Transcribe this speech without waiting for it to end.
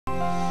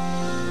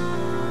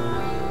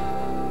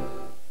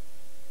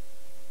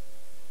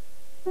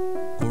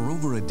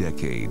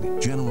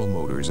decade, General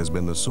Motors has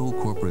been the sole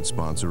corporate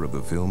sponsor of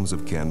the films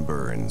of Ken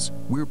Burns.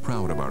 We're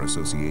proud of our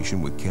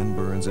association with Ken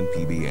Burns and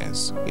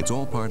PBS. It's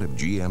all part of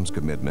GM's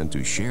commitment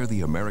to share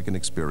the American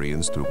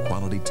experience through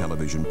quality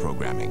television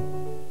programming.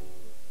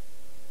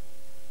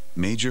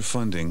 Major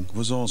funding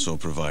was also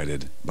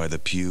provided by the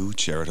Pew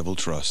Charitable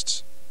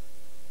Trusts,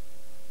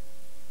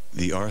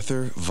 the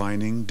Arthur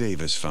Vining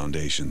Davis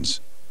Foundations,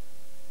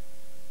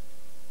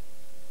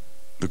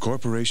 the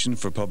Corporation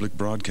for Public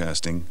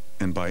Broadcasting,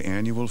 and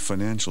biannual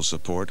financial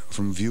support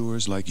from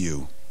viewers like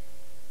you.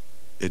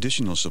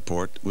 Additional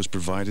support was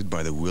provided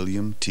by the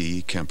William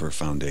T. Kemper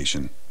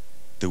Foundation,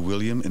 the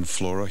William and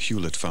Flora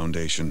Hewlett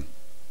Foundation,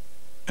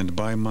 and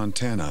by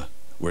Montana,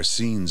 where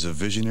scenes of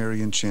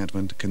visionary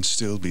enchantment can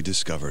still be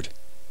discovered.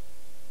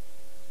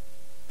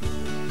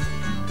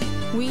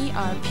 We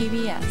are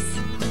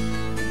PBS.